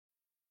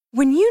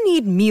When you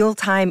need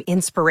mealtime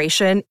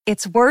inspiration,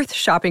 it's worth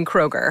shopping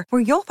Kroger,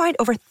 where you'll find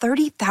over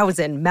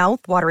 30,000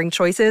 mouth-watering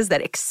choices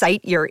that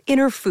excite your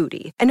inner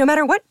foodie. And no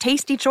matter what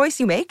tasty choice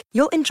you make,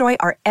 you'll enjoy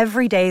our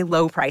everyday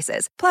low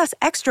prices, plus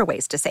extra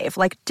ways to save,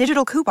 like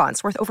digital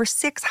coupons worth over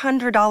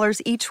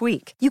 $600 each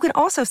week. You can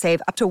also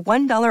save up to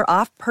 $1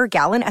 off per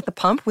gallon at the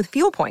pump with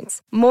fuel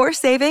points. More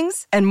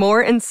savings and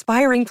more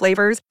inspiring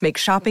flavors make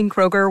shopping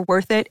Kroger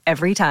worth it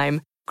every time.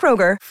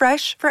 Kroger,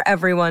 fresh for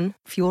everyone.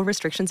 Fuel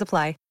restrictions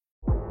apply.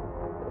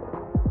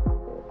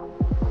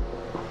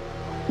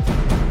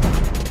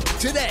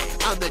 Today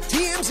on the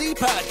TMZ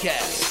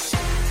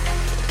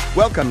Podcast.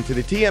 Welcome to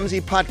the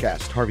TMZ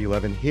Podcast. Harvey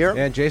Levin here.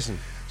 And Jason.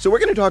 So we're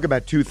going to talk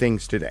about two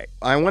things today.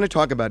 I want to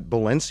talk about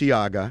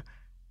Balenciaga,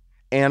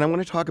 and I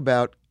want to talk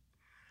about,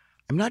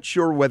 I'm not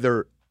sure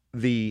whether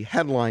the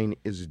headline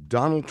is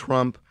Donald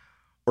Trump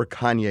or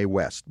Kanye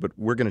West, but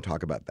we're going to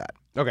talk about that.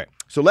 Okay.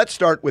 So let's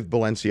start with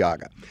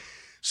Balenciaga.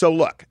 So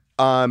look,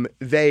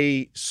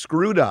 they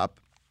screwed up,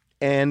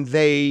 and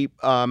they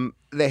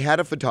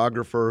had a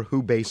photographer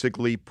who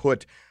basically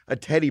put a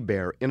teddy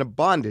bear in a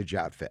bondage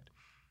outfit.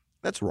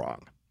 That's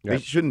wrong. Yep.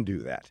 They shouldn't do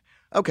that.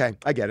 Okay,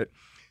 I get it.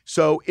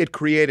 So it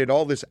created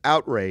all this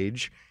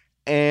outrage,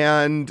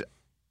 and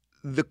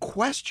the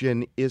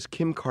question is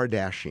Kim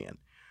Kardashian.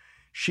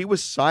 She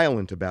was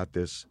silent about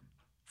this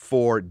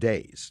for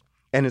days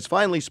and has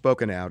finally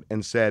spoken out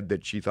and said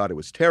that she thought it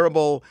was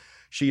terrible.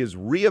 She is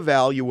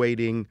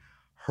reevaluating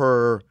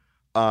her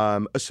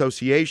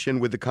association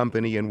with the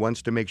company and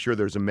wants to make sure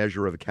there's a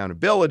measure of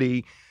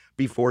accountability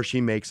before she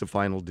makes a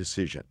final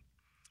decision.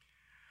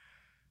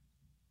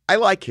 I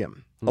like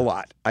him a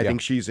lot. I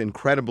think she's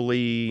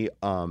incredibly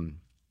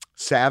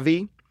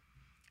savvy.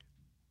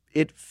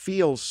 It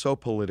feels so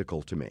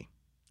political to me.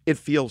 It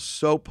feels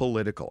so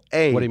political.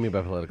 What do you mean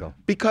by political?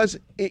 Because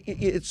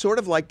it's sort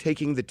of like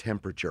taking the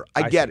temperature.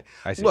 I get it.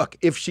 I see. Look,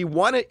 if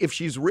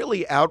she's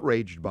really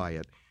outraged by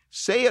it,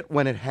 say it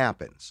when it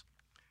happens.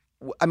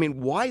 I mean,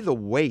 why the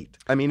wait?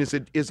 I mean, is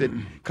it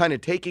kind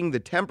of taking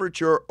the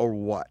temperature or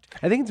what?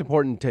 I think it's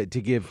important to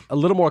give a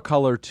little more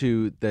color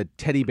to the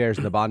teddy bears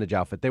in the bondage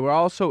outfit. They were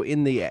also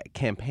in the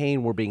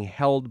campaign were being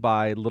held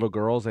by little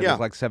girls. They look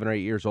like 7 or 8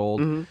 years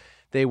old. Mm-hmm.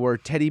 They were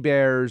teddy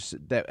bears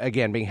that,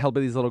 again, being held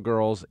by these little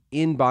girls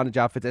in bondage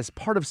outfits as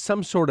part of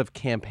some sort of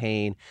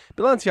campaign.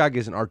 Balenciaga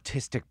is an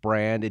artistic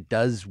brand. It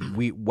does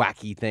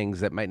wacky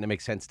things that might not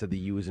make sense to the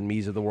yous and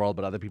me's of the world,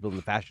 but other people in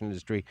the fashion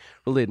industry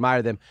really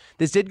admire them.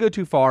 This did go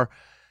too far.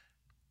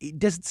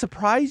 Does it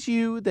surprise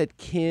you that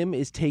Kim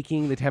is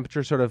taking the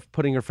temperature, sort of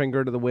putting her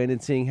finger to the wind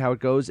and seeing how it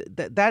goes?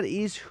 That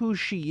is who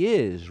she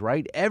is,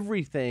 right?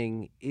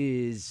 Everything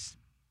is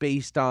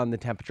based on the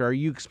temperature. Are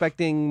you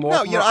expecting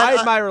more? No, I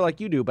admire her like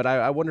you do, but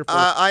I wonder if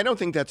I don't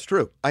think that's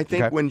true. I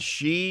think when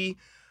she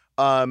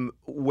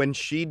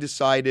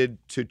decided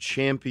to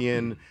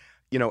champion,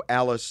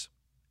 Alice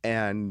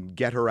and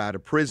get her out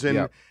of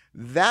prison,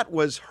 that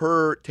was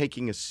her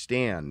taking a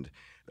stand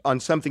on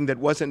something that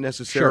wasn't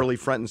necessarily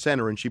front and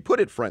center, and she put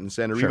it front and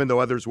center, even though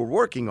others were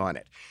working on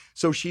it.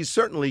 So she's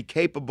certainly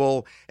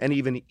capable and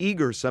even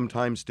eager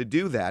sometimes to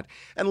do that.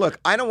 And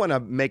look, I don't want to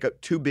make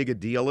too big a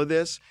deal of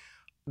this.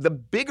 The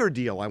bigger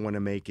deal I want to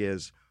make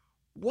is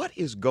what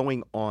is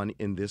going on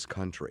in this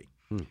country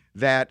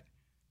that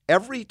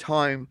every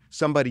time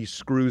somebody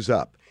screws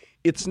up,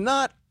 it's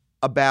not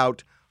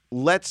about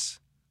let's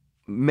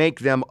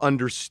make them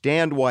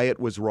understand why it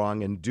was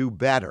wrong and do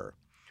better.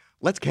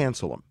 Let's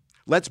cancel them.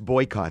 Let's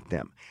boycott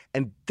them.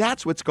 And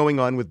that's what's going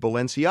on with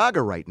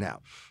Balenciaga right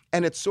now.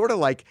 And it's sort of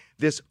like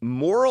this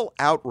moral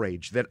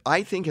outrage that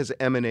I think has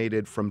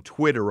emanated from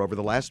Twitter over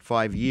the last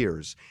 5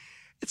 years.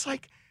 It's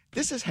like,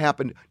 this has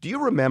happened. Do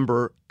you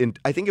remember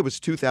I think it was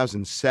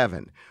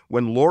 2007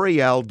 when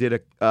L'Oreal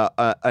did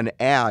an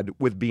ad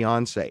with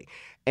Beyonce,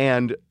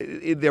 and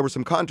there was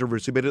some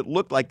controversy, but it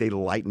looked like they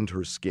lightened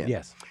her skin.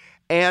 Yes.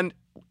 And,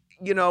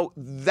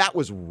 that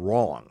was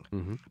wrong.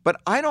 Mm-hmm.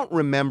 But I don't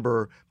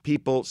remember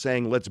people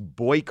saying, let's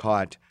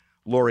boycott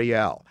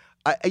L'Oreal.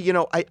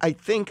 I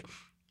think,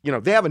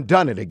 they haven't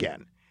done it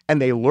again,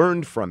 and they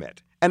learned from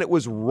it, and it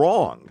was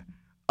wrong.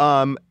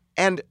 And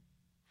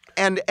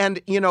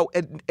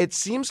it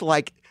seems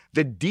like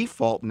the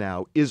default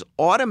now is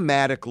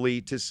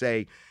automatically to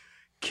say,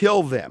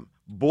 kill them,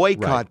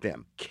 boycott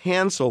them,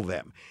 cancel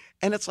them.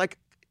 And it's like,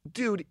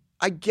 dude,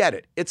 I get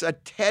it. It's a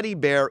teddy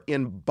bear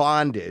in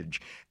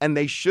bondage, and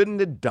they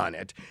shouldn't have done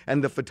it.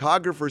 And the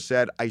photographer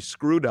said, I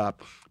screwed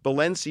up.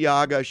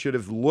 Balenciaga should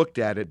have looked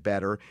at it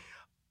better.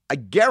 I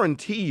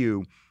guarantee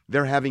you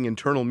they're having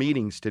internal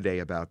meetings today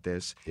about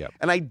this. Yep.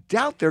 And I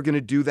doubt they're going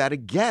to do that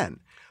again.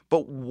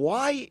 But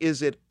why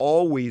is it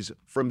always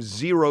from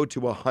 0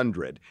 to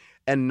 100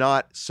 and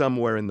not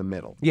somewhere in the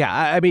middle? Yeah,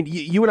 I mean,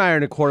 you and I are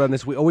in accord on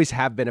this. We always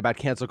have been about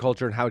cancel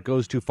culture and how it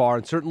goes too far.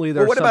 And certainly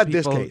there are some people. What about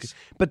this case?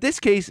 But this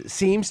case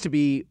seems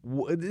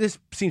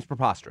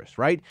preposterous,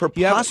 right?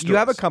 Preposterous. You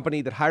have a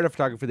company that hired a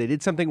photographer. They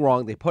did something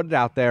wrong. They put it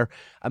out there.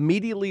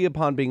 Immediately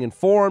upon being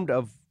informed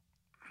of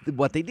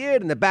what they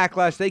did and the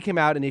backlash, they came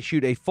out and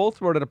issued a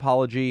full-throated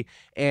apology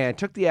and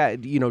took the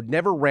ad,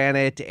 never ran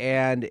it,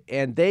 and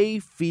they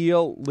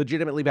feel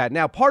legitimately bad.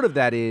 Now, part of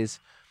that is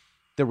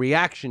the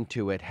reaction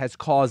to it has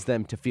caused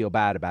them to feel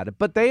bad about it,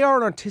 but they are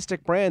an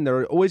artistic brand.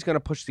 They're always going to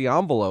push the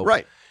envelope.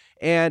 Right.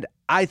 And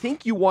I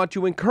think you want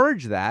to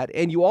encourage that,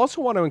 and you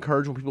also want to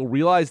encourage when people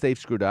realize they've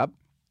screwed up,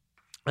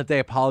 that they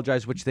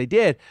apologize, which they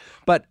did.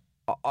 But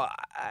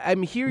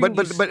I'm hearing,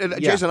 but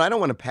Jason, I don't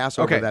want to pass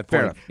over that point.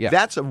 Fair enough. Yeah.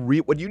 That's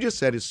what you just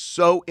said is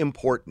so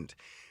important.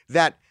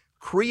 That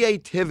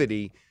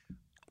creativity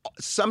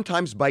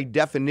sometimes, by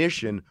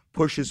definition,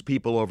 pushes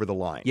people over the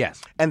line.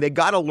 Yes, and they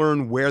got to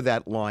learn where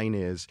that line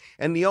is.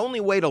 And the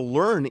only way to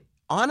learn,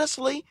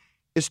 honestly,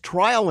 is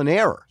trial and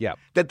error. Yeah,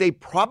 that they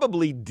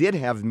probably did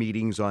have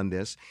meetings on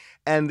this,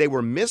 and they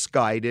were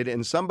misguided.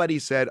 And somebody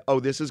said, "Oh,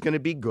 this is going to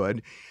be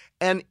good."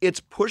 And it's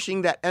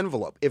pushing that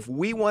envelope. If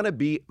we want to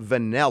be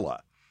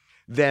vanilla,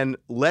 then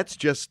let's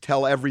just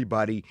tell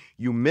everybody,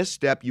 you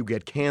misstep, you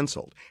get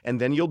canceled. And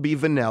then you'll be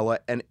vanilla,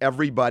 and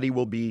everybody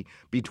will be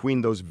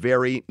between those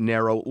very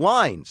narrow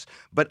lines.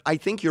 But I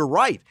think you're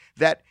right,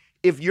 that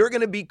if you're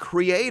going to be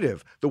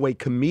creative, the way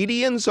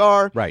comedians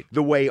are, right,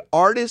 the way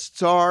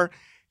artists are,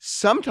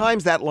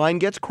 sometimes that line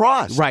gets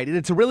crossed. Right, and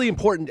it's a really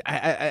important,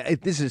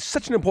 this is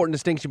such an important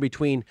distinction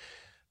between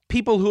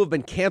people who have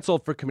been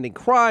canceled for committing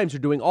crimes or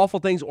doing awful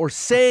things or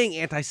saying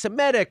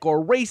anti-Semitic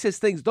or racist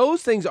things.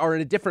 Those things are in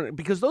a different,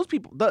 because those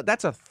people,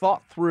 that's a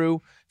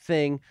thought-through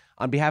thing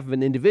on behalf of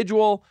an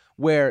individual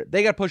where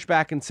they got pushed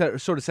back and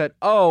sort of said,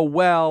 oh,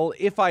 well,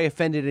 if I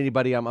offended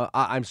anybody,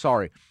 I'm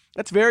sorry.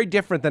 That's very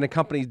different than a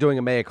company doing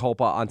a mea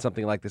culpa on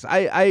something like this.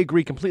 I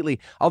agree completely.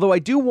 Although I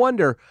do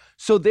wonder,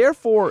 so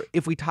therefore,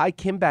 if we tie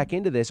Kim back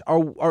into this,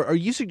 are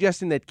you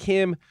suggesting that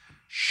Kim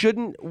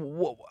shouldn't?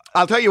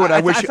 I'll tell you what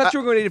I wish. I thought you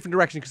were going in a different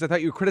direction because I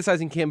thought you were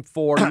criticizing Kim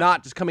for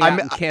not just coming out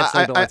and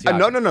canceling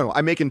Balenciaga. No.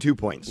 I'm making 2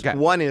 points. Okay.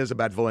 One is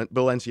about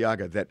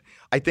Balenciaga, that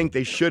I think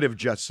they should have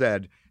just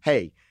said,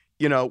 hey,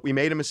 we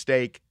made a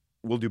mistake.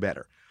 We'll do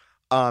better.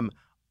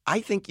 I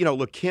think,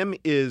 look, Kim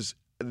is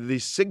the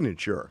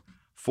signature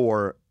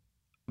for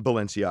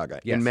Balenciaga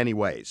in many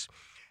ways.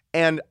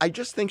 And I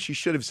just think she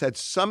should have said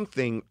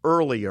something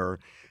earlier,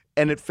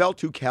 and it felt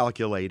too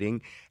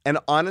calculating. And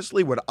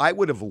honestly, what I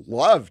would have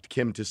loved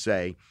Kim to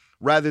say,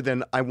 rather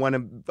than I want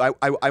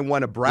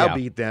to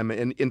browbeat them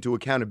into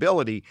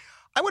accountability,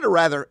 I would have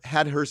rather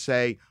had her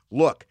say,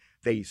 look,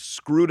 they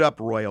screwed up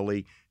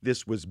royally.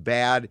 This was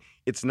bad.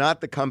 It's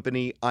not the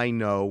company I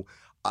know.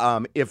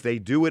 If they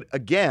do it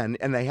again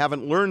and they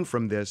haven't learned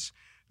from this,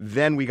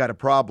 then we got a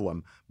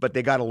problem. But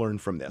they got to learn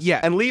from this. Yeah.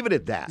 And leave it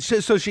at that.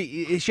 So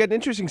she had an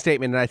interesting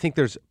statement, and I think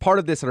there's part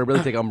of this that I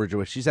really take umbrage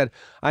with. She said,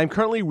 I'm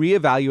currently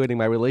reevaluating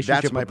my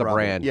relationship with the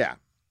brand. Yeah.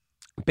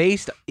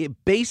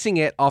 Basing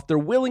it off their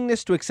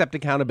willingness to accept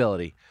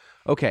accountability.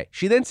 Okay.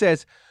 She then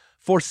says,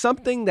 for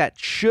something that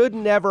should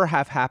never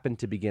have happened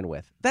to begin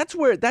with. That's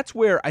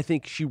where I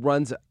think she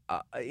runs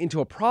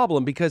into a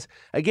problem because,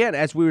 again,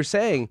 as we were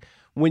saying,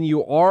 when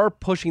you are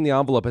pushing the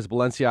envelope as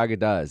Balenciaga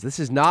does, this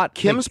is not...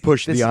 Kim's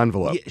pushed the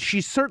envelope. She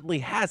certainly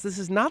has. This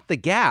is not the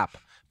Gap.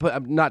 But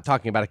I'm not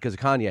talking about it because of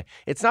Kanye.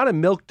 It's not a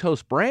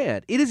milquetoast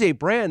brand. It is a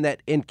brand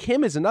that, and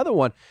Kim is another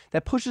one,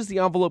 that pushes the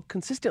envelope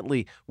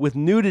consistently with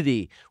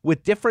nudity,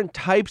 with different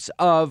types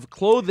of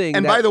clothing.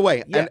 And by the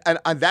way, and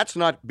that's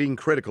not being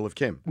critical of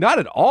Kim. Not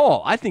at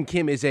all. I think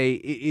Kim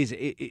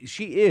she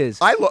is.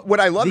 What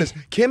I love is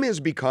Kim has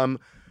become,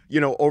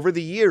 over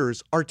the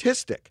years,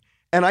 artistic.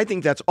 And I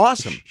think that's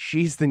awesome.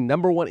 She's the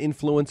number one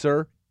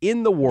influencer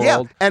in the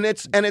world. Yeah, and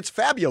it's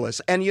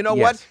fabulous. And you know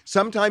what?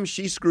 Sometimes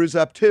she screws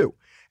up too.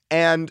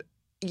 And,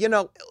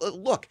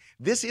 look,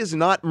 this is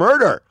not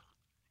murder.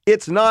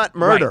 It's not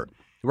murder.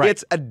 Right.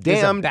 It's a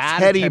damn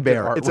teddy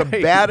bear. It's a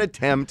bad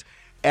attempt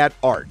at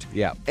art.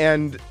 Yeah.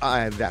 And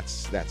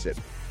that's it.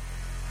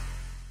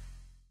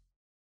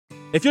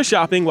 If you're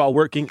shopping while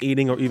working,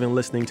 eating, or even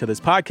listening to this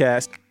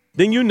podcast,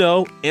 then you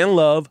know and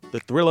love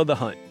the thrill of the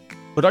hunt.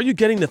 But are you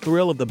getting the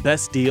thrill of the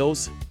best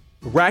deals?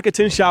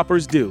 Rakuten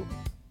shoppers do.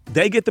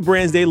 They get the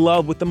brands they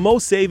love with the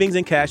most savings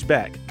and cash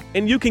back.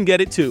 And you can get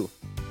it too.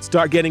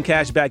 Start getting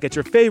cash back at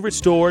your favorite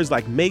stores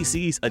like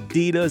Macy's,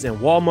 Adidas, and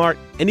Walmart,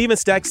 and even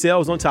stack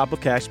sales on top of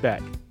cash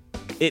back.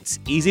 It's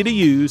easy to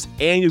use,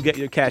 and you get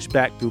your cash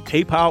back through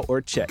PayPal or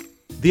check.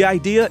 The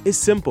idea is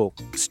simple.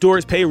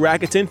 Stores pay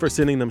Rakuten for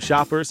sending them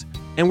shoppers,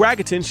 and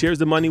Rakuten shares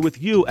the money with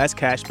you as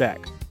cash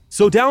back.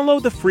 So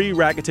download the free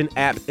Rakuten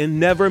app and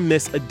never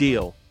miss a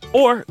deal.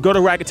 Or go to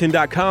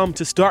Rakuten.com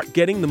to start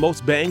getting the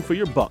most bang for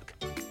your buck.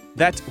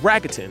 That's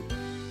Rakuten.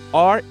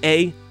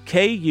 Rakuten.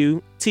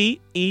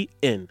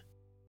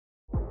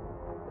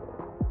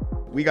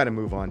 We got to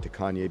move on to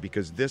Kanye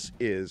because this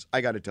is,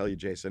 I got to tell you,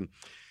 Jason,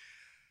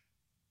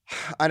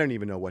 I don't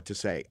even know what to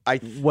say.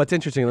 What's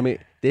interesting,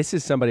 this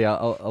is somebody,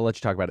 I'll let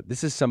you talk about it.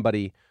 This is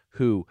somebody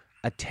who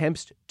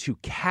attempts to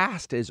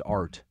cast as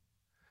art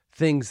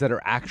things that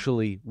are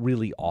actually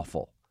really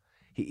awful.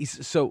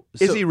 Is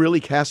he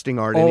really casting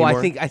art anymore?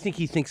 I think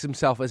he thinks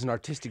himself as an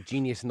artistic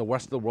genius, and the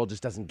rest of the world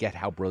just doesn't get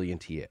how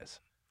brilliant he is.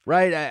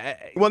 right?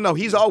 Well, no,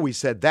 he's always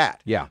said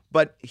that. Yeah.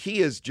 But he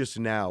is just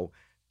now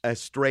a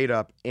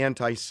straight-up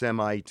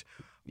anti-Semite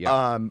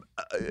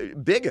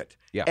bigot.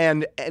 Yeah.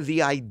 And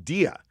the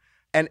idea,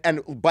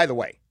 and by the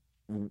way,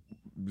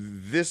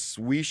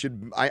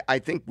 I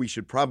think we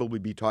should probably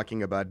be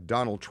talking about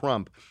Donald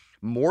Trump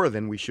more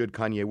than we should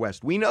Kanye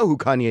West. We know who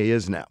Kanye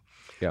is now.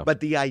 Yeah.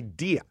 But the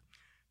idea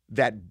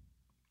that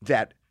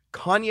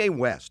Kanye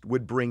West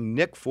would bring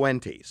Nick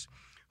Fuentes,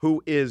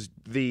 who is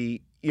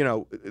the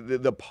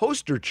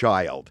poster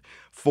child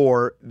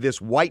for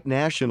this white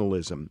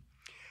nationalism,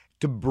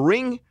 to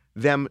bring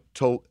them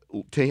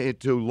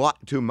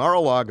to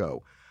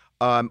Mar-a-Lago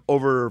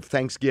over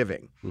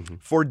Thanksgiving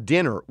for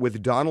dinner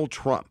with Donald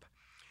Trump,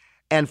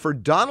 and for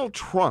Donald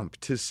Trump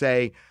to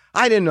say,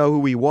 "I didn't know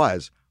who he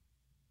was,"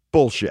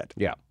 bullshit.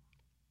 Yeah.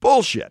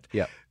 Bullshit.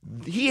 Yeah.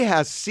 He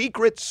has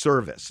Secret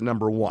Service,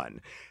 number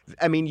one.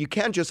 I mean, you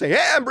can't just say,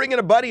 "Hey, I'm bringing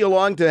a buddy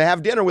along to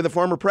have dinner with a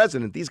former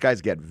president." These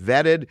guys get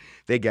vetted.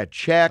 They get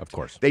checked. Of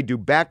course. They do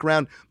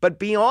background. But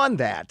beyond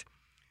that,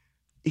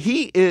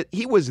 he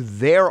was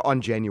there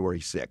on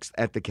January 6th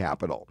at the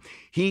Capitol.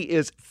 He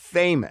is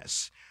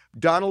famous.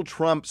 Donald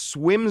Trump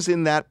swims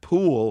in that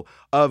pool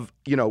of,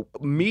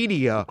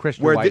 media.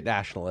 Christian white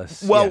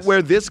nationalists. Well, yes.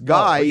 where this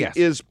guy yes.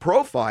 is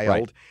profiled.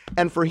 Right.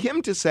 And for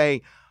him to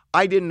say,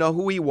 "I didn't know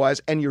who he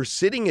was," and you're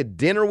sitting at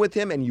dinner with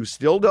him and you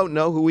still don't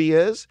know who he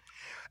is.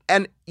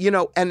 And,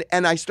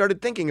 and I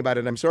started thinking about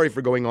it. I'm sorry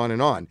for going on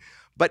and on.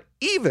 But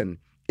even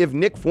if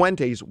Nick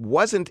Fuentes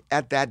wasn't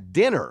at that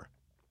dinner,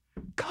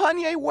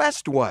 Kanye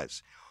West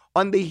was,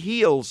 on the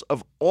heels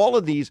of all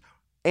of these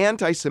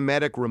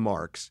anti-Semitic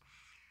remarks.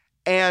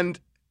 And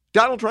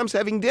Donald Trump's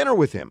having dinner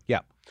with him. Yeah.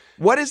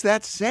 What is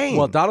that saying?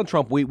 Well, Donald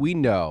Trump, we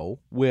know,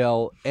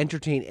 will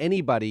entertain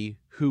anybody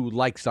who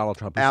likes Donald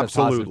Trump, who says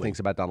positive things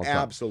about Donald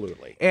Trump.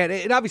 Absolutely. And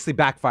it obviously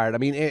backfired. I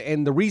mean,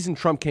 and the reason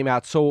Trump came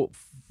out so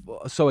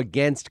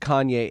against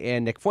Kanye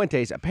and Nick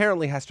Fuentes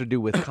apparently has to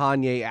do with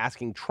Kanye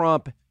asking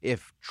Trump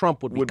if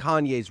Trump would be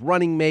Kanye's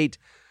running mate.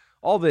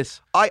 All this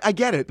I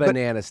get it.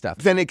 Banana stuff.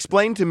 Then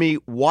explain to me,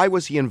 why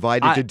was he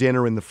invited to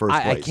dinner in the first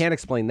place? I can't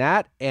explain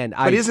that.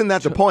 But isn't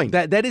that the point?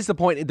 That is the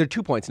point. There are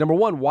 2 points. Number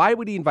one, why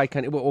would he invite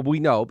Kanye? Well, we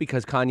know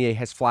because Kanye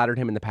has flattered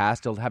him in the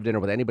past. He'll have dinner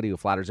with anybody who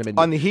flatters him. And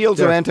on the heels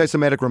of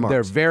anti-Semitic remarks.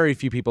 There are very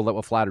few people that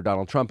will flatter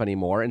Donald Trump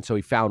anymore, and so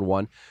he found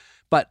one.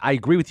 But I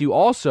agree with you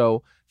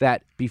also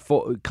that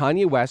before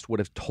Kanye West would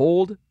have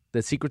told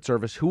the Secret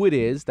Service who it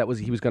is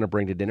he was going to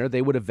bring to dinner.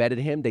 They would have vetted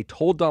him. They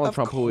told Donald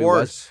Trump who he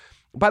was.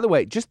 By the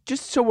way, just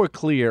so we're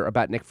clear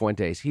about Nick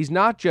Fuentes, he's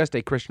not just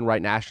a Christian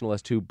right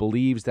nationalist who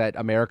believes that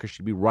America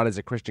should be run as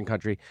a Christian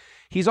country.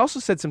 He's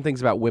also said some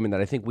things about women that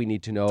I think we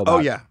need to know about. Oh,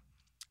 yeah.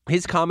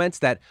 His comments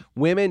that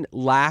women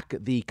lack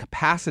the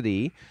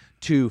capacity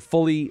to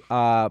fully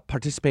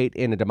participate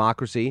in a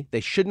democracy.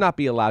 They should not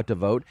be allowed to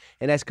vote.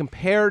 And has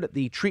compared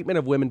the treatment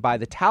of women by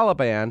the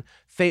Taliban,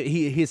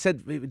 he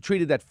said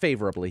treated that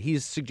favorably.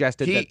 He's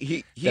suggested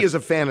he is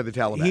a fan of the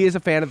Taliban. He is a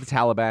fan of the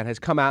Taliban, has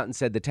come out and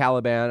said the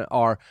Taliban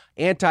are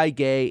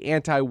anti-gay,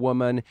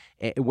 anti-woman,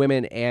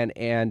 women, and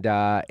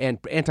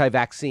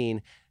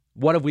anti-vaccine.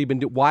 Why have we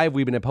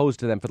been opposed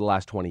to them for the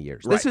last 20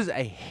 years? Right. This is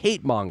a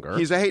hate monger.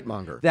 He's a hate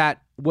monger.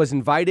 That was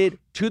invited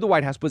to the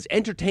White House, was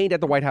entertained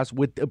at the White House,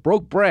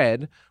 broke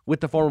bread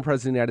with the former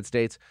president of the United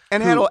States.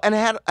 And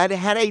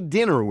had a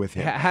dinner with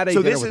him.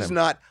 So this is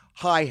not,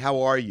 "Hi,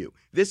 how are you?"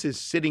 This is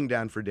sitting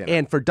down for dinner.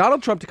 And for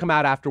Donald Trump to come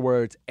out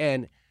afterwards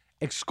and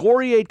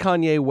excoriate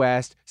Kanye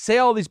West, say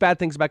all these bad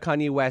things about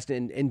Kanye West,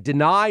 and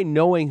deny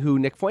knowing who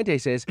Nick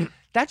Fuentes is,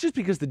 that's just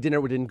because the dinner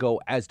didn't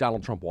go as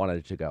Donald Trump wanted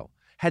it to go.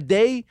 Had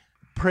they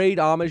paid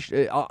homage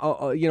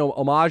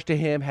to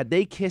him, had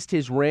they kissed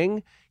his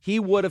ring, he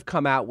would have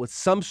come out with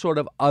some sort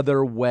of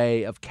other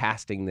way of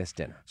casting this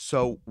dinner.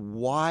 So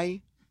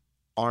why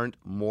aren't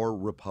more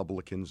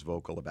Republicans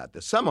vocal about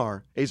this? Some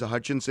are. Asa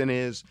Hutchinson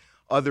is.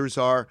 Others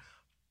are.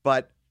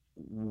 But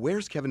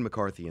where's Kevin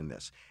McCarthy in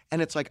this?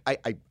 And it's like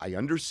I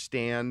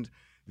understand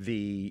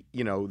the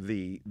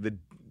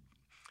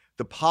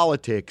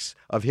politics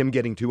of him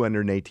getting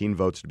 218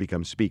 votes to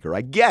become speaker.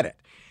 I get it.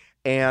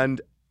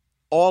 And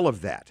all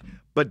of that.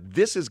 But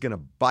this is going to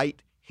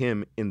bite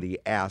him in the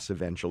ass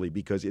eventually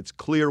because it's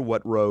clear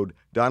what road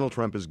Donald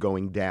Trump is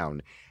going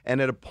down.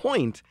 And at a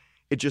point,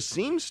 it just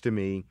seems to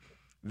me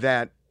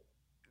that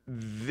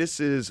this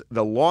is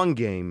the long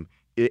game.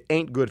 It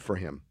ain't good for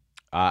him.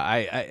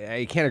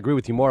 I can't agree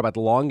with you more about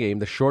the long game.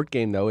 The short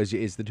game, though, is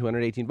the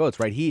 218 votes,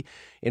 right?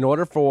 In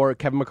order for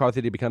Kevin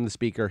McCarthy to become the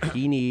speaker,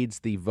 he needs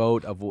the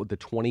vote of the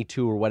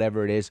 22 or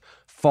whatever it is,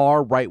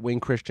 far right-wing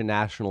Christian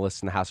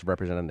nationalists in the House of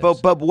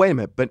Representatives. But wait a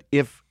minute. But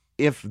if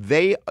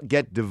they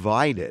get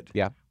divided,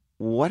 yeah,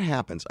 what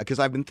happens? Because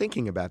I've been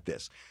thinking about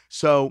this.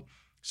 So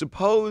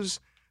suppose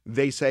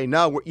they say,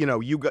 no,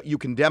 you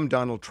condemn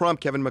Donald Trump,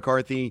 Kevin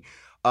McCarthy,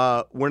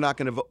 we're not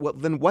going to vote. Well,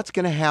 then what's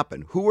going to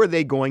happen? Who are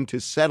they going to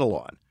settle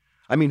on?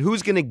 I mean,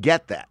 who's going to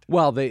get that?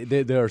 Well,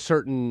 there are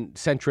certain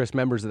centrist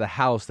members of the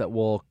House that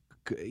will,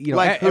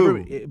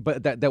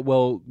 that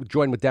will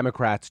join with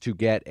Democrats to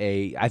get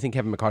I think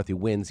Kevin McCarthy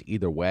wins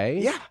either way.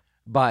 Yeah,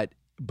 but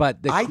But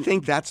I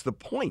think that's the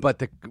point. But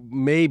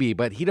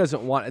he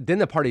doesn't want. Then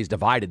the party is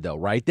divided, though,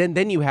 right?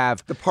 Then you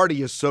have the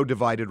party is so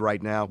divided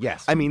right now.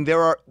 Yes, I mean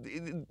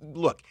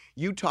look.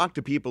 You talk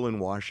to people in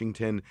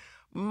Washington.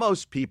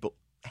 Most people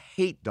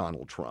hate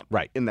Donald Trump,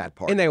 right? In that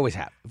party, and they always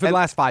have for the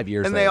last 5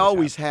 years, and they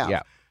always have.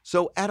 Yeah.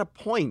 So at a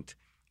point,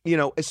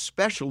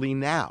 especially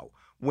now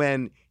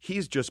when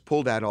he's just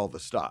pulled out all the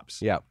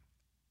stops. Yeah.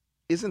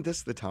 Isn't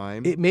this the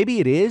time? Maybe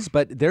it is,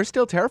 but they're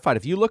still terrified.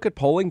 If you look at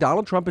polling,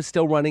 Donald Trump is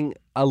still running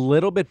a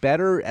little bit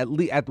better,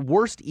 at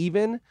worst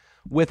even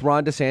with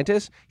Ron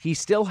DeSantis. He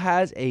still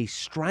has a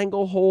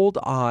stranglehold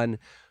on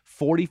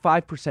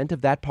 45%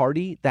 of that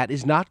party that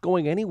is not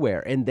going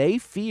anywhere. And they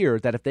fear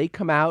that if they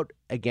come out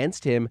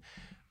against him,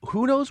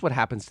 who knows what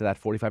happens to that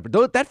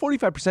 45%. That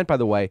 45%, by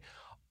the way,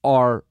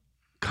 are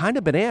kind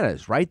of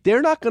bananas, right?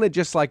 They're not going to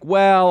just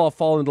I'll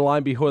fall into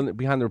line behind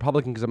the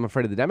Republican because I'm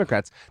afraid of the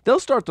Democrats. They'll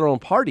start their own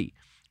party.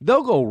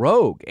 They'll go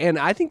rogue. And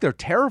I think they're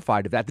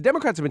terrified of that. The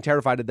Democrats have been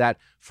terrified of that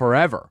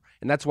forever.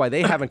 And that's why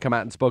they haven't come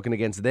out and spoken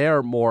against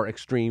their more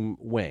extreme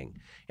wing.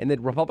 And the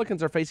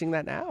Republicans are facing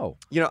that now.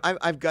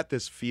 I've got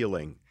this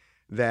feeling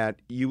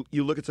that you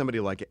look at somebody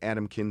like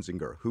Adam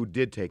Kinzinger, who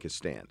did take a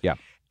stand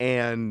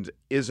and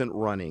isn't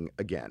running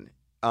again.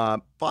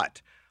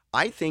 But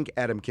I think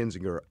Adam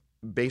Kinzinger,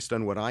 based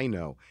on what I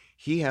know,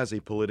 he has a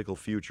political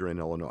future in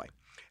Illinois.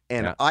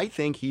 And I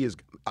think he is,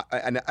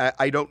 and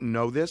I don't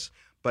know this,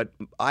 but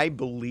I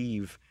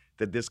believe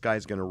that this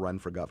guy's going to run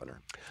for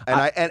governor.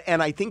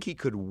 And I think he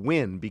could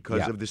win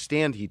because of the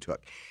stand he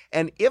took.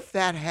 And if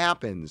that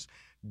happens,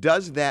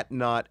 does that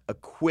not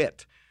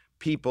acquit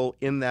people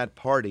in that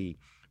party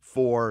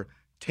for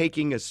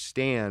taking a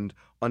stand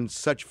on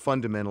such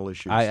fundamental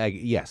issues?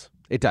 Yes,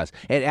 it does.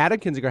 And Adam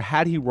Kinzinger,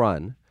 had he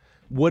run,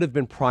 would have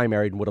been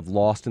primaried and would have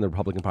lost in the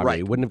Republican primary.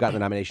 He wouldn't have gotten the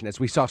nomination. As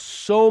we saw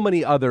so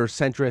many other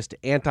centrist,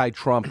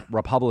 anti-Trump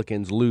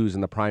Republicans lose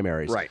in the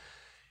primaries. Right.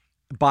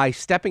 By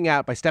stepping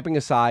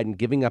aside and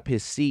giving up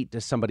his seat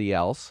to somebody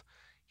else,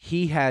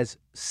 he has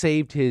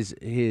saved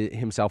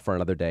himself for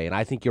another day. And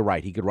I think you're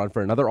right. He could run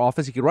for another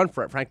office. He could run,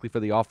 frankly, for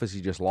the office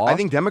he just lost. I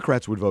think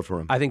Democrats would vote for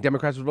him. I think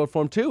Democrats would vote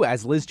for him, too,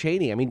 as Liz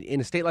Cheney. I mean, in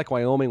a state like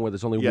Wyoming where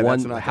there's only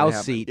one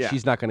House seat,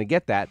 she's not going to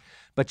get that.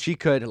 But she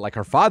could, like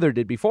her father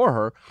did before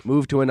her,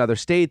 move to another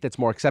state that's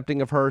more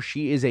accepting of her.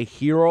 She is a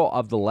hero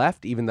of the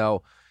left, even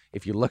though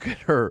if you look at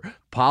her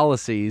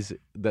policies,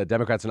 the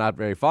Democrats are not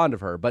very fond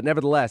of her. But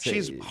nevertheless,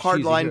 she's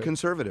hardline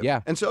conservative. Yeah.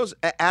 And so is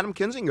Adam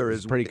Kinzinger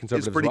is pretty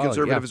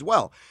conservative, as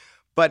well.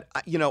 But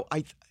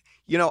I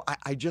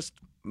just,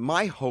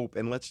 my hope,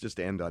 and let's just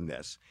end on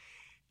this,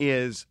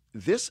 is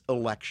this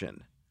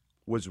election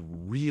was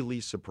really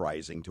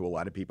surprising to a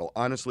lot of people.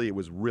 Honestly, it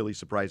was really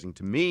surprising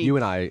to me. You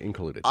and I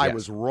included. I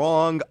was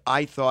wrong.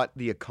 I thought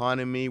the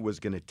economy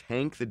was going to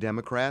tank the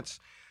Democrats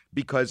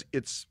because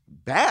it's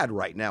bad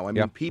right now. I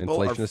mean,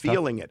 people are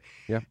feeling it.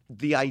 Yeah.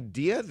 The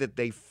idea that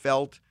they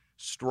felt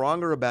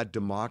stronger about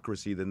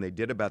democracy than they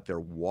did about their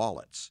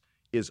wallets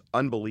is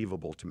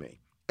unbelievable to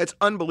me. It's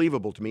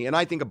unbelievable to me. And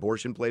I think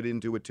abortion played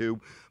into it too.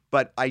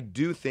 But I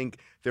do think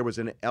there was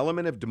an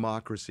element of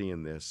democracy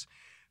in this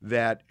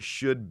that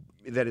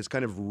is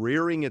kind of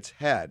rearing its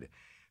head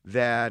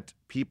that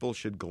people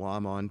should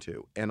glom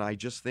onto. And I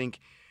just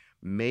think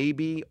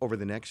maybe over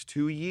the next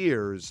 2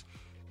 years,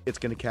 it's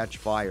going to catch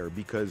fire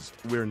because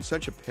we're in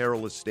such a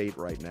perilous state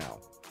right now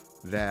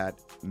that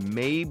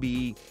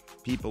maybe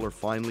people are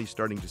finally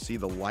starting to see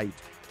the light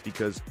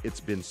because it's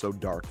been so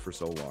dark for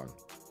so long.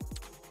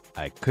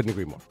 I couldn't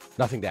agree more.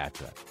 Nothing to add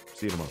to that.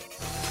 See you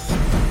tomorrow.